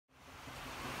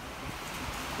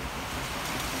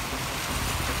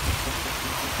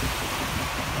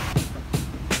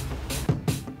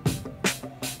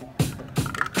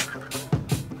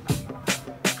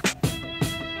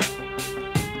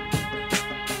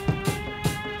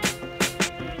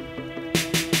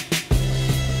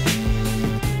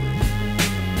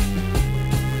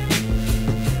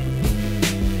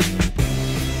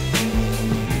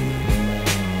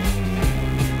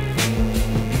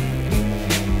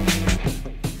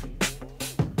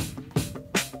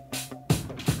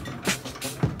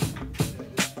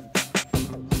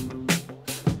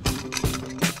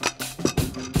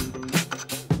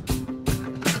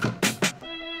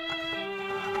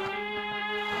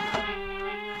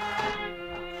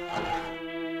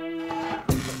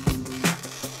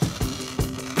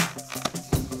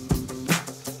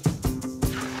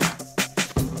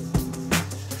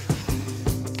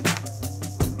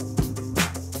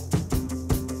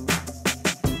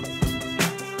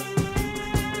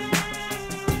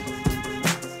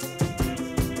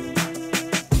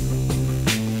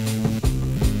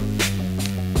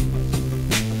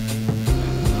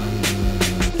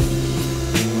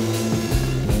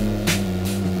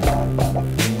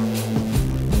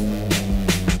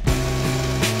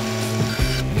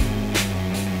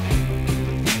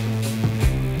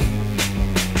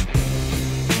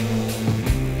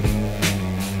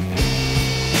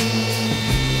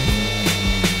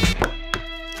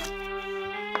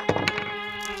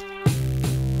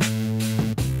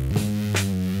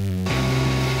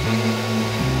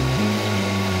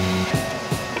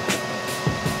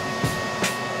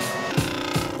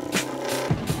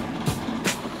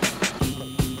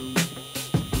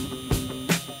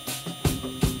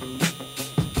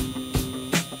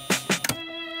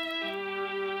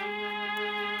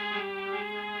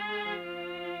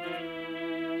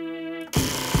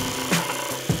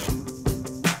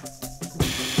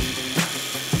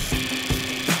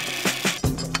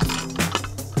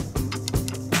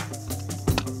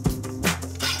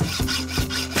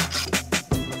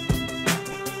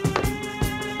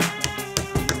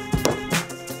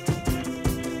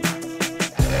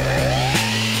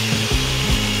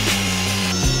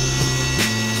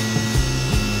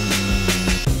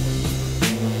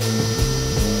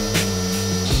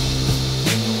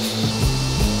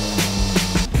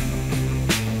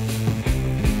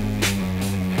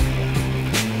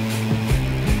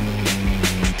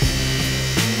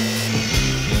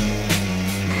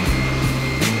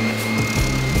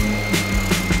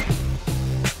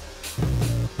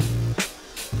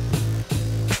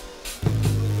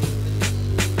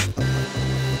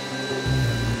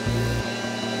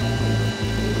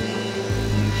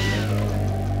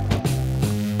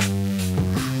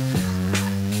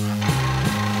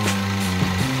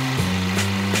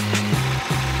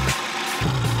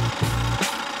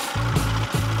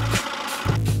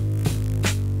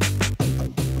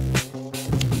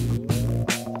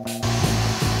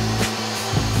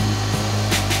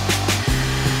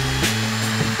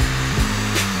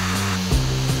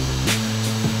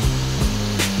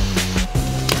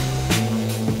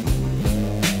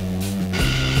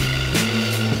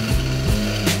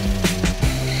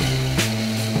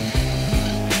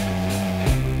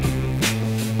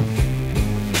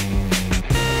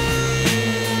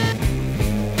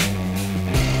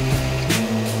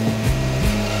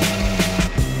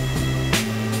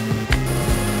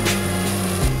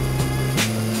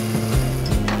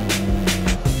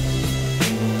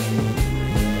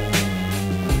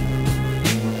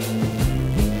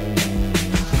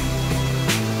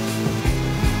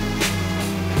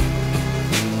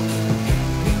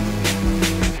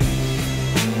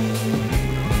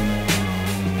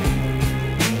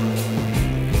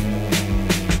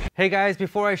Hey guys,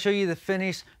 before I show you the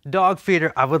finished dog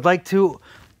feeder, I would like to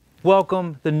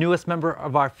welcome the newest member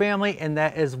of our family, and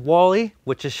that is Wally,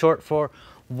 which is short for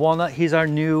Walnut. He's our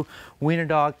new wiener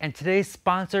dog, and today's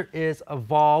sponsor is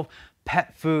Evolve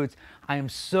Pet Foods. I am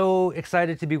so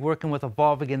excited to be working with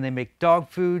Evolve again. They make dog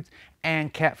foods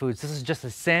and cat foods. This is just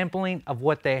a sampling of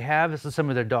what they have. This is some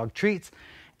of their dog treats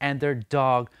and their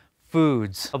dog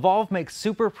foods. Evolve makes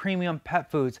super premium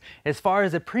pet foods. As far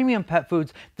as the premium pet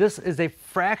foods, this is a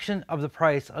fraction of the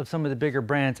price of some of the bigger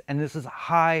brands, and this is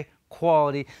high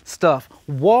quality stuff.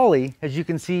 Wally, as you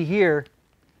can see here,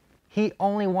 he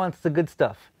only wants the good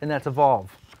stuff, and that's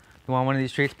Evolve. You want one of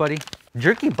these treats, buddy?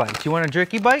 Jerky bites. You want a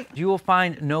jerky bite? You will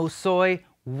find no soy,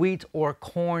 wheat, or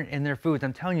corn in their foods.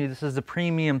 I'm telling you, this is the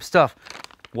premium stuff.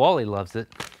 Wally loves it.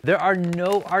 There are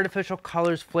no artificial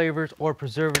colors, flavors, or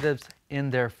preservatives in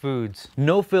their foods.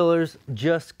 No fillers,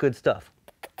 just good stuff.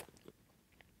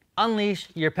 Unleash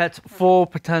your pet's full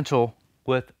potential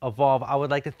with Evolve. I would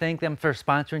like to thank them for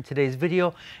sponsoring today's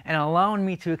video and allowing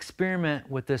me to experiment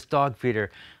with this dog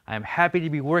feeder. I'm happy to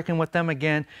be working with them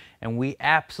again, and we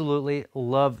absolutely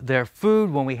love their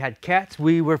food. When we had cats,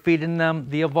 we were feeding them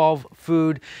the Evolve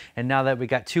food, and now that we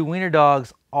got two wiener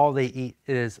dogs, all they eat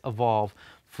is Evolve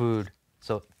food.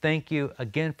 So thank you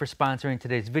again for sponsoring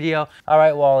today's video. All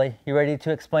right, Wally, you ready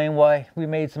to explain why we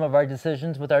made some of our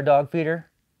decisions with our dog feeder?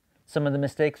 Some of the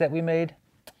mistakes that we made?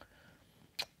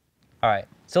 All right,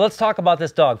 so let's talk about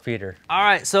this dog feeder. All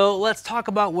right, so let's talk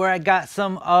about where I got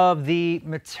some of the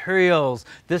materials.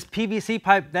 This PVC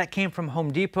pipe, that came from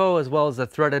Home Depot, as well as the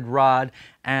threaded rod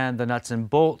and the nuts and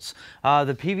bolts.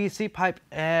 The PVC pipe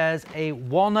has a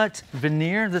walnut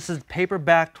veneer. This is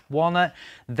paper-backed walnut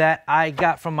that I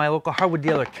got from my local hardwood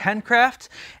dealer, Kencraft.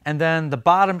 And then the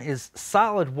bottom is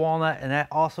solid walnut, and that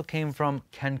also came from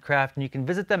Kencraft. And you can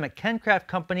visit them at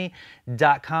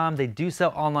kencraftcompany.com. They do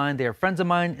sell online. They are friends of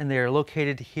mine, and they are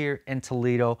located here in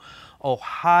Toledo,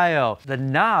 Ohio. The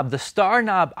knob, the star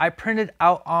knob, I printed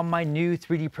out on my new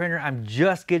 3D printer. I'm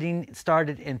just getting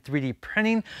started in 3D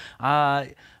printing.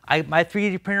 My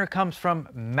 3D printer comes from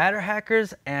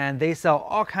Matterhackers, and they sell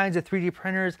all kinds of 3D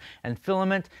printers and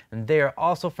Filament, and they are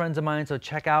also friends of mine, so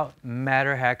check out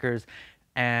Matterhackers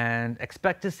and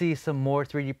expect to see some more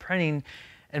 3D printing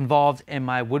involved in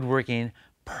my woodworking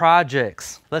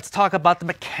projects. Let's talk about the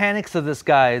mechanics of this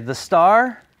guy. The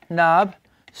star knob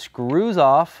screws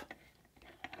off,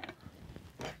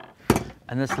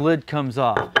 and this lid comes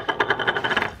off.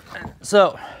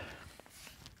 So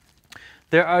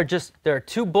there are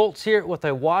two bolts here with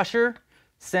a washer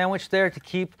sandwiched there to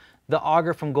keep the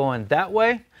auger from going that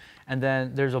way, and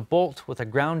then there's a bolt with a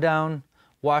ground down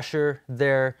washer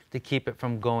there to keep it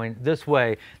from going this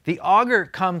way. The auger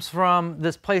comes from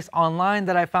this place online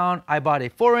that I found. I bought a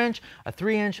 4-inch, a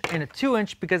 3-inch, and a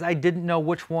 2-inch because I didn't know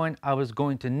which one I was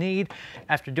going to need.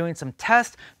 After doing some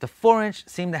tests, the 4-inch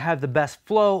seemed to have the best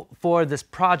flow for this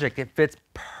project. It fits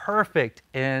perfect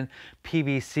in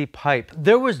PVC pipe.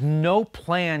 There was no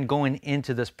plan going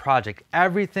into this project.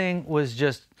 Everything was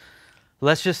just,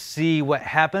 let's just see what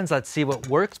happens. Let's see what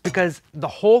works, because the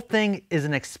whole thing is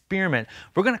an experiment.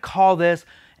 We're gonna call this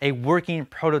a working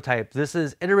prototype. This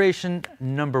is iteration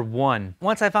number 1.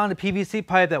 Once I found a PVC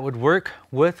pipe that would work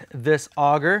with this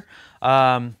auger,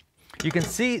 you can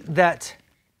see that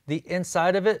the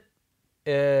inside of it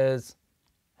is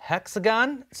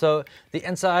hexagon. So the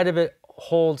inside of it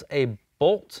holds a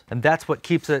bolt, and that's what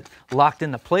keeps it locked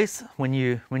into place when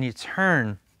you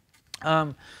turn.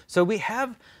 So we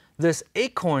have this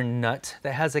acorn nut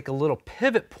that has like a little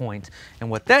pivot point,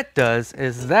 and what that does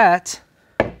is that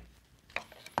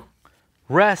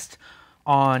rests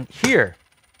on here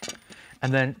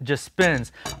and then just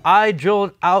spins. I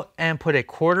drilled out and put a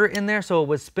quarter in there so it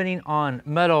was spinning on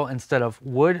metal instead of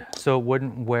wood, so it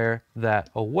wouldn't wear that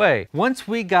away. Once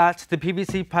we got the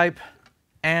PVC pipe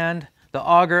and the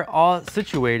auger all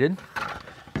situated,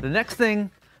 the next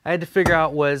thing I had to figure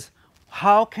out was,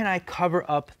 how can I cover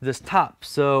up this top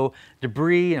so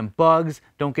debris and bugs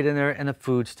don't get in there and the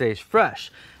food stays fresh?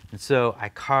 And so I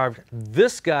carved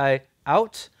this guy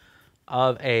out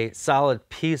of a solid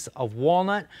piece of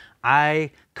walnut.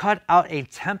 I cut out a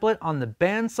template on the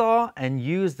bandsaw and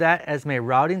used that as my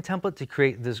routing template to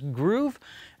create this groove.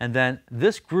 And then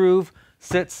this groove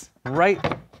sits right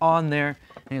on there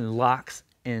and locks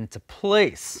into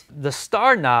place. The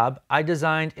star knob I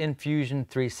designed in Fusion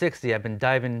 360. I've been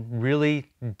diving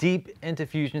really deep into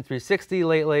Fusion 360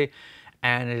 lately,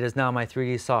 and it is now my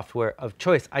 3D software of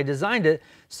choice. I designed it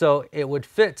so it would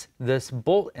fit this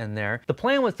bolt in there. The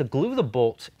plan was to glue the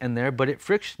bolt in there, but it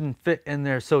friction fit in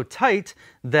there so tight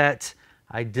that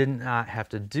I did not have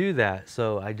to do that.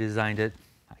 So I designed it,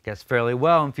 I guess, fairly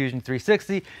well in Fusion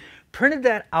 360. Printed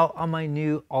that out on my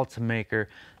new Ultimaker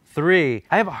 3.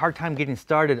 I have a hard time getting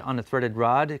started on the threaded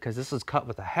rod because this is cut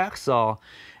with a hacksaw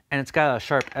and it's got a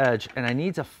sharp edge, and I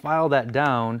need to file that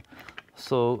down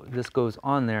so this goes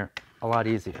on there a lot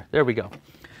easier. There we go.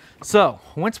 So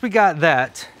once we got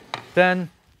that, then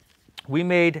we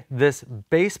made this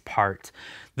base part.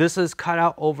 This is cut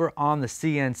out over on the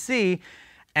CNC,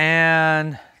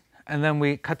 and then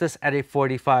we cut this at a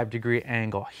 45-degree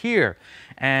angle here.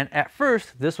 And at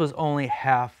first, this was only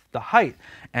half the height,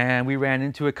 and we ran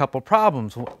into a couple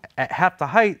problems. At half the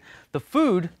height, the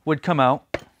food would come out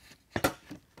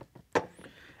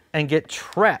and get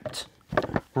trapped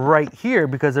right here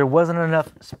because there wasn't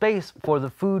enough space for the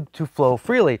food to flow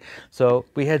freely. So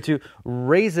we had to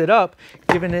raise it up,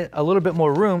 giving it a little bit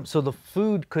more room so the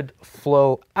food could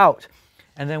flow out.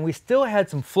 And then we still had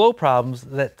some flow problems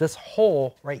that this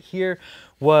hole right here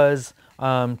was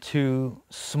too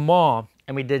small.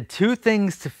 And we did two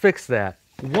things to fix that.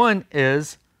 One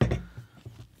is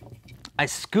I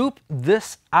scooped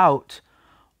this out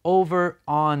over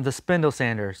on the spindle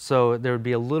sander so there would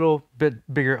be a little bit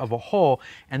bigger of a hole.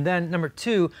 And then number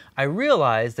two, I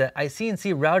realized that I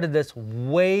CNC routed this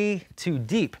way too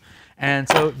deep. And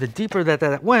so the deeper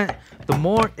that went, the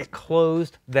more it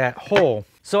closed that hole.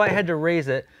 So I had to raise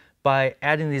it by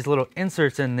adding these little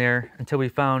inserts in there until we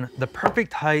found the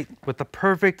perfect height with the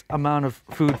perfect amount of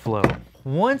food flow.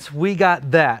 Once we got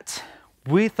that,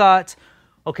 we thought,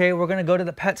 okay, we're gonna go to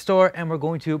the pet store and we're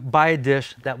going to buy a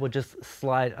dish that will just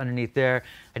slide underneath there.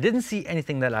 I didn't see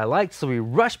anything that I liked, so we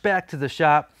rushed back to the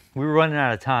shop. We were running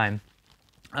out of time.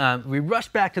 We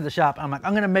rushed back to the shop. I'm like,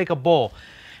 I'm gonna make a bowl.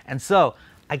 And so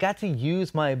I got to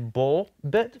use my bowl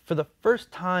bit for the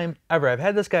first time ever. I've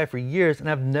had this guy for years and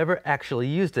I've never actually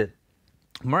used it.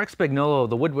 Mark Spagnolo,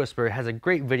 the Wood Whisperer, has a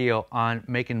great video on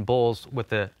making bowls with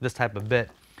this type of bit.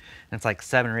 And it's like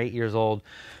 7 or 8 years old.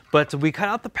 But we cut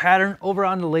out the pattern over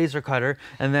on the laser cutter,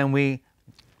 and then we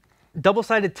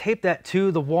double-sided taped that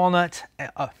to the walnut,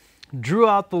 drew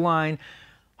out the line,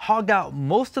 hogged out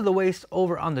most of the waste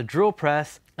over on the drill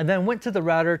press, and then went to the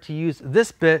router to use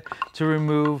this bit to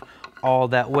remove all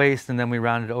that waste, and then we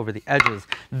rounded over the edges.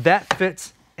 That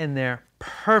fits in there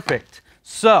perfect.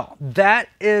 So that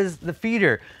is the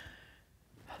feeder.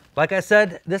 Like I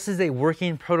said, this is a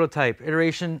working prototype,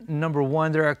 iteration number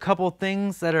 1. There are a couple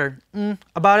things that are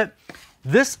about it.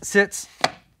 This sits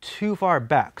too far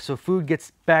back, so food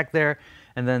gets back there,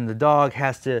 and then the dog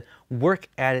has to work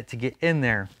at it to get in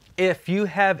there. If you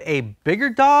have a bigger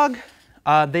dog,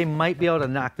 they might be able to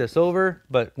knock this over,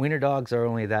 but wiener dogs are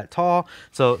only that tall,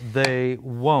 so they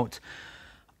won't.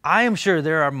 I am sure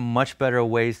there are much better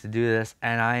ways to do this,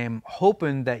 and I am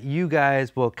hoping that you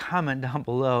guys will comment down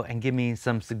below and give me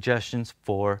some suggestions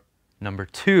for number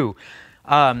 2.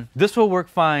 This will work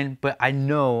fine, but I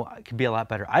know it could be a lot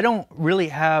better. I don't really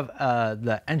have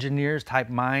the engineer's type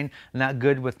mind. I'm not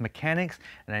good with mechanics,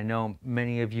 and I know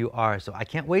many of you are, so I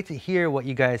can't wait to hear what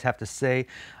you guys have to say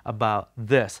about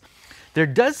this. There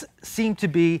does seem to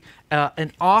be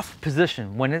an off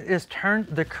position. When it is turned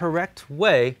the correct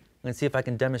way, let's see if I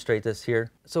can demonstrate this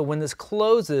here. So when this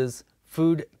closes,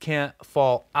 food can't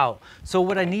fall out. So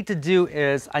what I need to do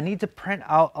is I need to print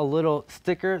out a little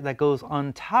sticker that goes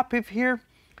on top of here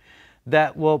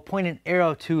that will point an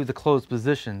arrow to the closed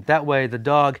position. That way the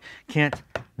dog can't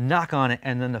knock on it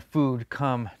and then the food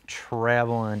come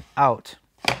traveling out.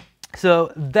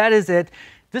 So that is it.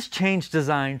 This changed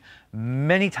design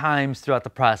many times throughout the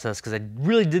process because I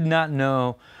really did not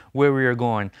know where we were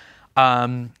going.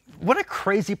 What a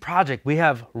crazy project. We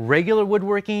have regular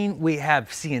woodworking, we have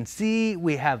CNC,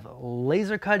 we have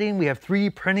laser cutting, we have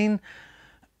 3D printing.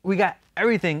 We got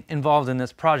everything involved in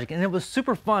this project, and it was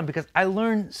super fun because I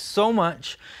learned so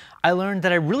much. I learned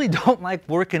that I really don't like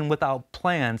working without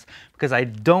plans because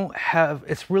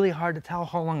it's really hard to tell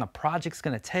how long a project's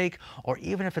gonna take or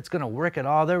even if it's gonna work at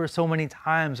all. There were so many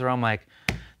times where I'm like,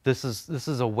 this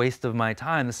is a waste of my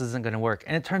time. This isn't gonna work.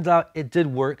 And it turns out it did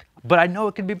work, but I know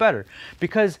it could be better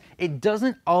because it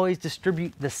doesn't always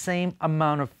distribute the same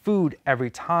amount of food every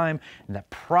time. And that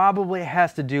probably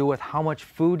has to do with how much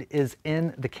food is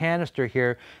in the canister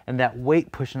here and that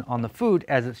weight pushing on the food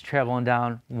as it's traveling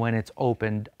down when it's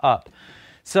opened up.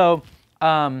 So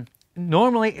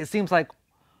normally it seems like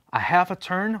a half a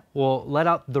turn will let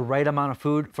out the right amount of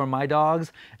food for my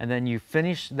dogs, and then you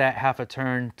finish that half a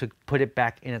turn to put it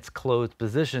back in its closed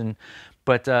position.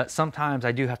 But sometimes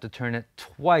I do have to turn it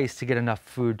twice to get enough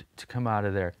food to come out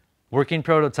of there. Working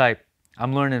prototype.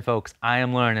 I'm learning, folks. I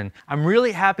am learning. I'm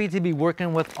really happy to be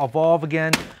working with Evolve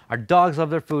again. Our dogs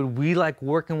love their food. We like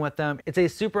working with them. It's a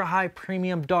super high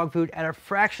premium dog food at a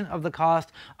fraction of the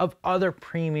cost of other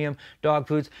premium dog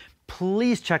foods.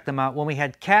 Please check them out. When we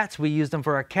had cats, we used them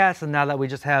for our cats, and now that we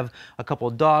just have a couple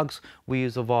of dogs, we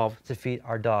use Evolve to feed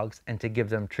our dogs and to give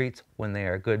them treats when they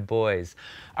are good boys.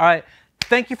 All right.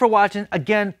 Thank you for watching.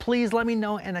 Again, please let me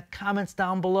know in the comments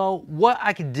down below what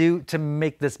I could do to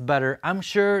make this better. I'm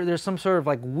sure there's some sort of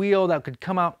like wheel that could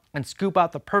come out and scoop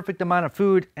out the perfect amount of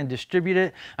food and distribute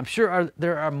it. I'm sure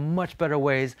there are much better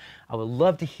ways. I would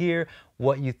love to hear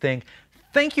what you think.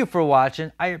 Thank you for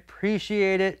watching. I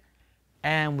appreciate it.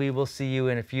 And we will see you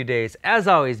in a few days. As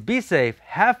always, be safe,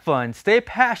 have fun, stay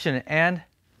passionate, and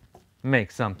make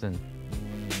something.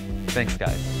 Thanks,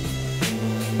 guys.